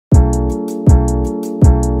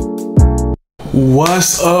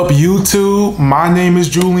What's up, YouTube? My name is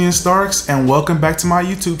Julian Starks and welcome back to my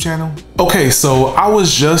YouTube channel. Okay, so I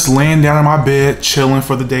was just laying down in my bed chilling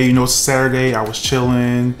for the day. You know, it's a Saturday. I was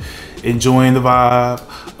chilling, enjoying the vibe,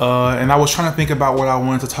 and I was trying to think about what I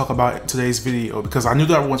wanted to talk about in today's video because I knew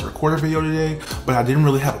that I wanted to record a video today, but I didn't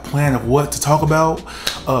really have a plan of what to talk about.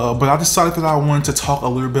 But I decided that I wanted to talk a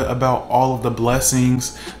little bit about all of the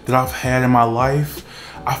blessings that I've had in my life.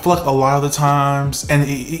 I feel like a lot of the times, and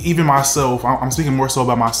even myself, I'm speaking more so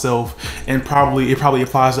about myself, and it probably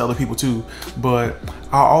applies to other people too, but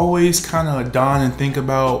I always kind of dawn and think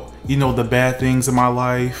about, you know, the bad things in my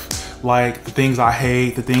life, like the things I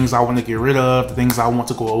hate, the things I want to get rid of, the things I want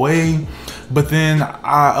to go away. But then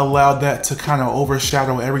I allowed that to kind of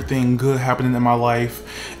overshadow everything good happening in my life,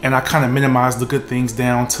 and I kind of minimize the good things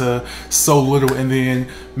down to so little and then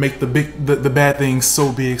make the bad things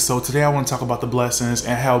so big. So today I want to talk about the blessings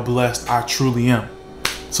and how blessed I truly am.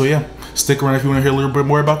 So yeah, stick around if you want to hear a little bit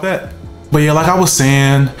more about that. But yeah, like I was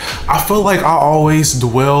saying, I feel like I always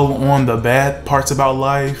dwell on the bad parts about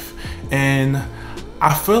life, and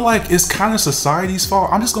I feel like it's kind of society's fault.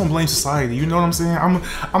 I'm just gonna blame society. You know what I'm saying? I'm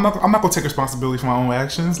not gonna take responsibility for my own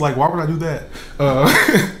actions. Like, why would I do that?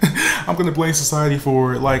 I'm gonna blame society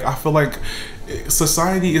for it. Like, I feel like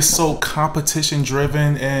society is so competition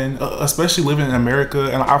driven, and especially living in America,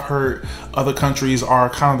 and I've heard other countries are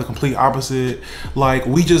kind of the complete opposite. Like,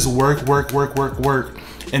 we just work,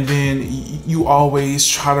 and then you always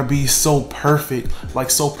try to be so perfect, like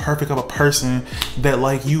so perfect of a person that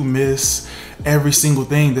like you miss every single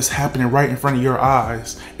thing that's happening right in front of your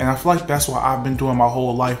eyes. And I feel like that's what I've been doing my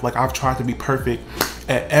whole life. Like, I've tried to be perfect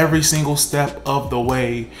at every single step of the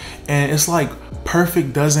way, and it's like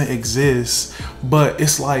perfect doesn't exist. But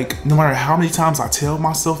it's like no matter how many times I tell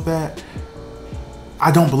myself that,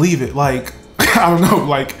 I don't believe it. Like, I don't know,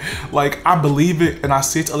 like I believe it and I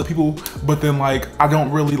say it to other people, but then like I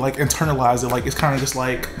don't really like internalize it. Like, it's kind of just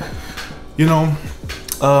like, you know,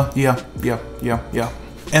 yeah.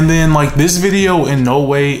 And then like this video in no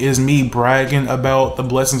way is me bragging about the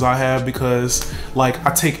blessings I have, because like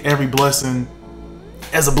I take every blessing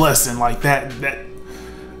as a blessing. Like that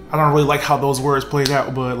I don't really like how those words played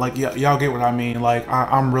out, but like, yeah, y'all get what I mean. Like,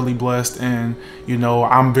 I'm really blessed, and you know,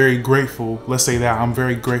 I'm very grateful. Let's say that I'm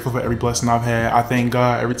very grateful for every blessing I've had. I thank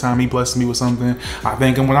God every time he blesses me with something. I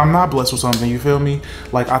thank him when I'm not blessed with something, you feel me?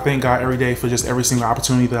 Like, I thank God every day for just every single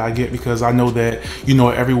opportunity that I get, because I know that, you know,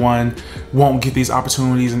 everyone won't get these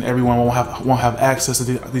opportunities and everyone won't have access to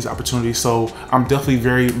these opportunities. So I'm definitely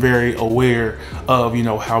very aware of, you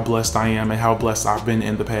know, how blessed I am and how blessed I've been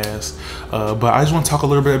in the past. But I just want to talk a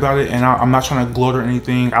little bit about it, and I'm not trying to gloat or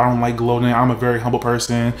anything. I don't like gloating. I'm a very humble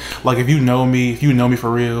person. Like, if you know me for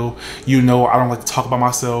real, you know I don't like to talk about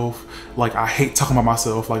myself. Like, I hate talking about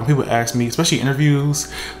myself. Like, when people ask me, especially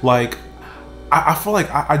interviews, like I feel like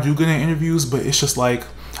I do good in interviews, but it's just like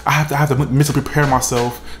I have to mentally prepare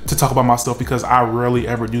myself to talk about myself, because I rarely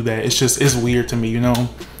ever do that. It's weird to me, you know.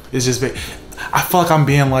 It's just I feel like I'm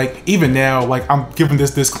being like, even now, like I'm giving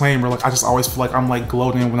this disclaimer, like I just always feel like I'm like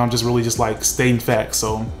gloating when I'm just really just like stating facts.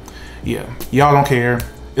 So yeah, y'all don't care,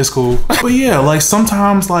 it's cool. But yeah, like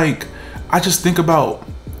sometimes like I just think about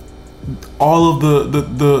all of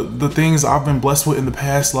the things I've been blessed with in the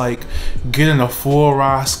past, like getting a full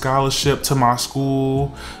ride scholarship to my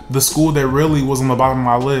school, the school that really was on the bottom of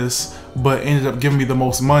my list but ended up giving me the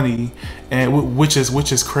most money, and which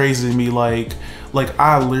is crazy to me. Like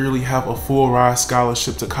I literally have a full ride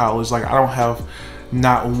scholarship to college. Like, I don't have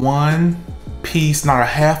not one piece, not a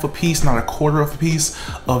half a piece, not a quarter of a piece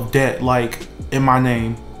of debt like in my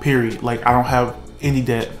name, period. Like, I don't have any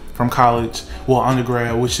debt from college, well,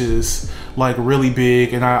 undergrad, which is like really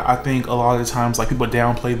big. And I think a lot of the times like people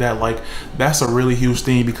downplay that. Like, that's a really huge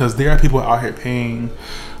thing, because there are people out here paying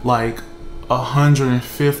like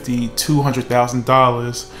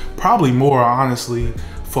 $150,000-$200,000, probably more, honestly,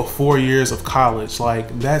 for 4 years of college.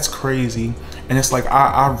 Like, that's crazy. And it's like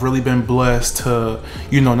I've really been blessed to,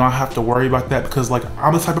 you know, not have to worry about that, because like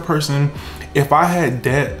I'm the type of person, if I had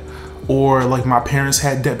debt or like my parents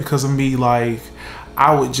had debt because of me, like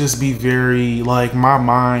I would just be very like, my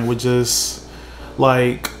mind would just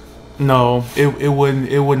like, no, it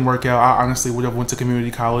wouldn't work out. I honestly would have went to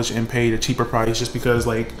community college and paid a cheaper price, just because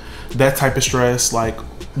like that type of stress, like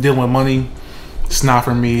dealing with money, it's not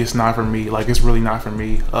for me. Like, it's really not for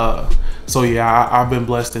me. So yeah, I've been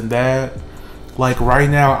blessed in that. Like, right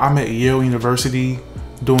now I'm at Yale University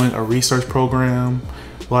doing a research program.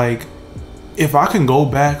 Like, if I can go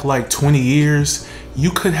back like 20 years,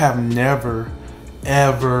 you could have never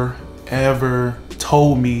ever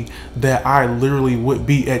told me that I literally would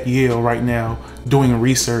be at Yale right now doing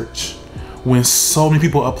research when so many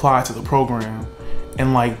people applied to the program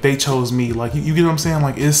and like they chose me. Like you get what I'm saying?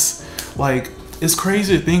 Like it's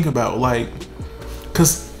crazy to think about, like,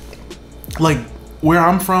 cause like where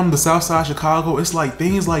I'm from, the South Side of Chicago, it's like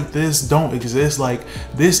things like this don't exist. Like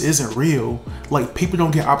this isn't real. Like people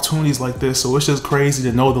don't get opportunities like this. So it's just crazy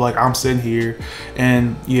to know that like I'm sitting here,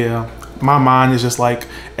 and yeah, my mind is just like,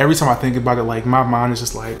 every time I think about it, like my mind is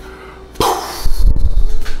just like,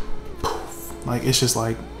 like it's just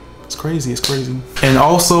like, it's crazy, it's crazy. And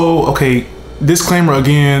also, okay, disclaimer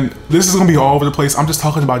again, this is gonna be all over the place. I'm just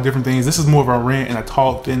talking about different things. This is more of a rant and a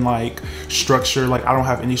talk than like structure. Like I don't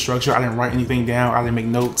have any structure. I didn't write anything down. I didn't make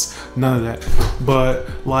notes, none of that. But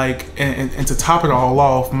like, and to top it all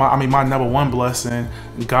off, my number one blessing,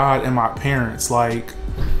 God and my parents. Like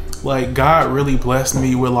God really blessed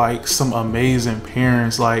me with like some amazing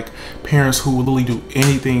parents, like parents who will literally do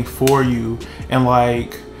anything for you. And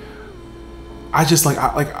like, I just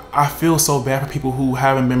I feel so bad for people who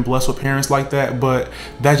haven't been blessed with parents like that, but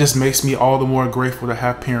that just makes me all the more grateful to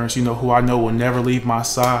have parents, you know, who I know will never leave my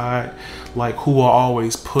side, like who will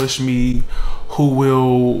always push me, who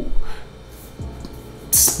will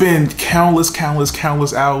spend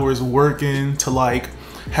countless hours working to like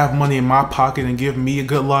have money in my pocket and give me a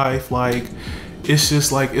good life. Like it's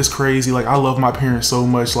just like, it's crazy. Like I love my parents so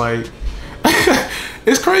much. Like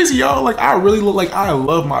it's crazy, y'all. Like I really look like, I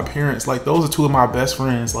love my parents. Like those are two of my best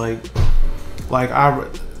friends. Like I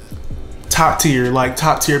top tier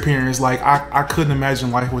parents. Like I couldn't imagine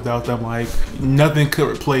life without them. Like nothing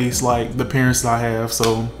could replace like the parents that I have.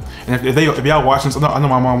 So, and if y'all watching this, I know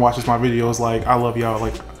my mom watches my videos. Like I love y'all.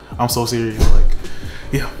 Like I'm so serious. Like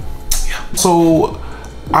yeah. So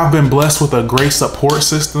I've been blessed with a great support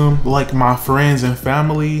system, like my friends and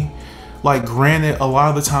family. Like granted, a lot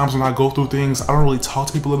of the times when I go through things, I don't really talk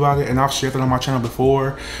to people about it, and I've shared that on my channel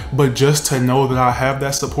before, but just to know that I have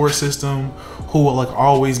that support system who will like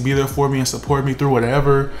always be there for me and support me through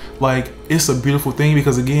whatever, like it's a beautiful thing,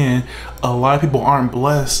 because again, a lot of people aren't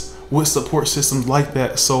blessed with support systems like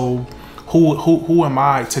that. So who am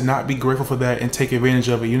I to not be grateful for that and take advantage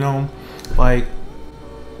of it, you know? Like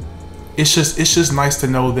it's just nice to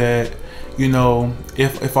know that, you know,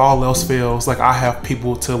 if all else fails, like I have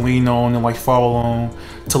people to lean on and like fall on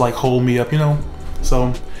to like hold me up, you know?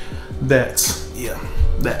 So that's, yeah,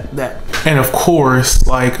 that. And of course,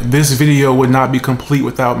 like this video would not be complete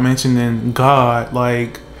without mentioning God,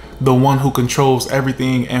 like the one who controls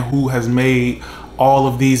everything and who has made all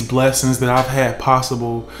of these blessings that I've had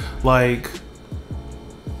possible. Like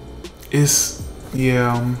it's,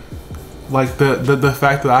 yeah, like the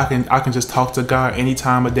fact that I can just talk to God any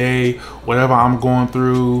time of day, whatever I'm going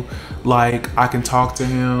through. Like I can talk to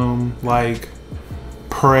him, like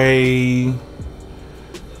pray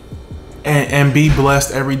and be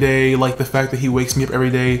blessed every day. Like the fact that he wakes me up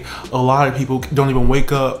every day. A lot of people don't even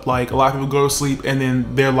wake up. Like a lot of people go to sleep and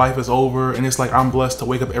then their life is over, and it's like I'm blessed to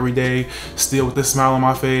wake up every day still with a smile on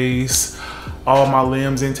my face, all my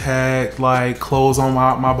limbs intact, like clothes on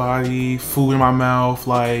my body, food in my mouth.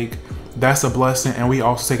 Like that's a blessing. And we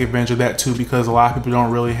also take advantage of that too, because a lot of people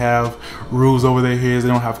don't really have roofs over their heads. They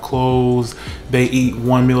don't have clothes. They eat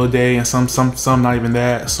one meal a day, and some not even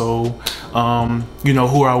that. So you know,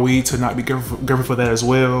 who are we to not be grateful for that as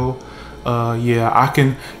well? Yeah, I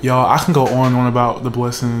can go on and on about the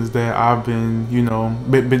blessings that I've been, you know,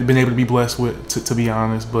 been able to be blessed with, to be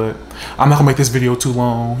honest. But I'm not gonna make this video too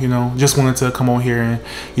long, you know. Just wanted to come on here and,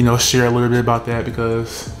 you know, share a little bit about that,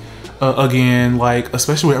 because again, like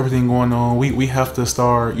especially with everything going on, we have to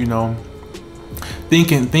start, you know,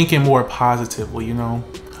 thinking more positively, you know,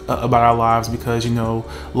 about our lives, because, you know,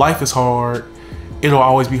 life is hard. It'll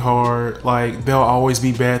always be hard. Like there'll always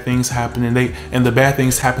be bad things happening. And the bad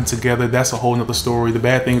things happen together. That's a whole nother story. The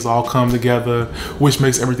bad things all come together, which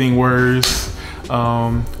makes everything worse.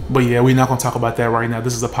 But yeah, we're not gonna talk about that right now.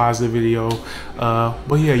 This is a positive video.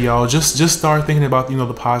 But yeah, y'all, just start thinking about, you know,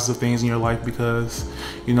 the positive things in your life, because,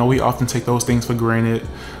 you know, we often take those things for granted.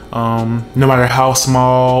 No matter how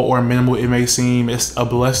small or minimal it may seem, it's a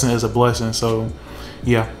blessing is a blessing. So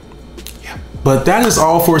yeah. But that is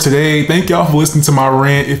all for today. Thank y'all for listening to my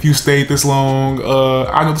rant. If you stayed this long,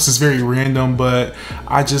 I know this is very random, but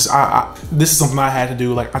this is something I had to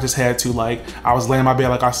do. Like I just had to, like I was laying in my bed,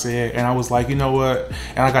 like I said, and I was like, you know what?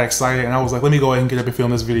 And I got excited, and I was like, let me go ahead and get up and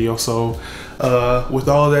film this video. So with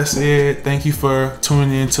all that said, thank you for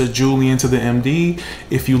tuning in to Julian to the MD.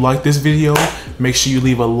 If you like this video, make sure you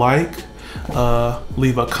leave a like,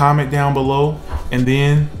 leave a comment down below, and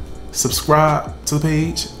then subscribe to the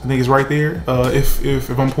page. I think it's right there. If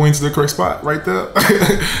I'm pointing to the correct spot, right there.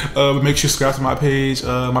 But make sure you subscribe to my page.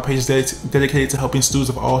 My page is dedicated to helping students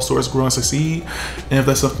of all sorts grow and succeed. And if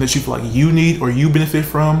that's something that you feel like you need or you benefit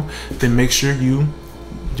from, then make sure you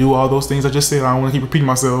do all those things I just said. I don't want to keep repeating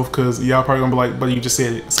myself because y'all probably gonna be like, but you just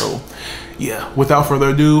said it. So yeah, without further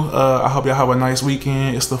ado, I hope y'all have a nice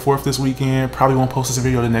weekend. It's the 4th this weekend. Probably won't post this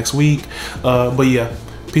video the next week. But yeah,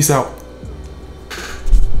 peace out.